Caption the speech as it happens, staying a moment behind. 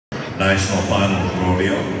National Finals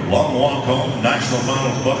Rodeo. Long walk home, National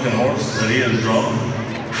Finals bucking horse that he has drawn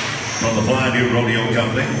from the Flying U Rodeo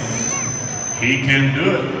Company. He can do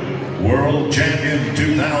it. World champion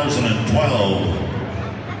 2012.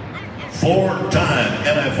 Four-time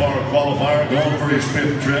NFR qualifier, going for his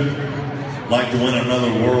fifth trip. Like to win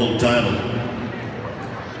another world title.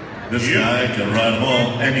 This guy can ride them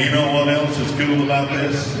all. And you know what else is cool about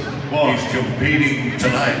this? Well, he's competing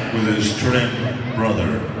tonight with his twin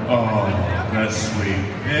brother. Oh, that's sweet.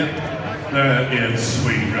 Yeah. That is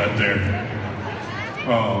sweet right there.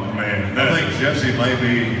 Oh, man. I think Jesse may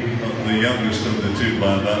be the youngest of the two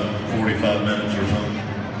by about 45 minutes or something.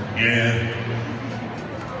 Yeah.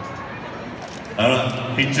 All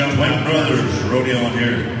right. He jumped Twin brothers rodeoing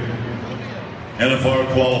here. NFR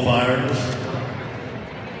qualifiers.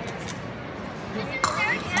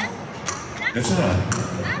 It's all right.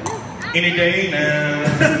 Any day now.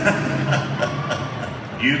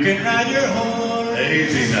 You can ride your horse.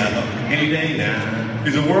 Easy now. Any day now.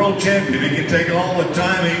 He's a world champion. He can take all the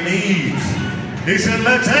time he needs. He said,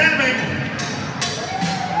 let's have him.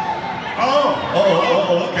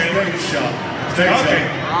 Oh, okay. Stage shot. Stage Okay.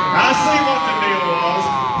 shot. I see what the deal was.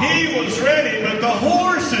 He was ready, but the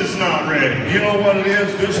horse is not ready. You know what it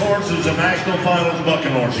is? This horse is a National Finals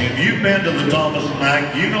bucking horse. If you've been to the Thomas and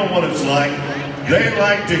Mack, you know what it's like. They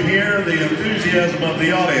like to hear the enthusiasm of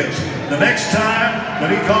the audience. The next time when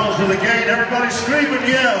he calls to the gate, everybody scream and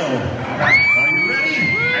yell.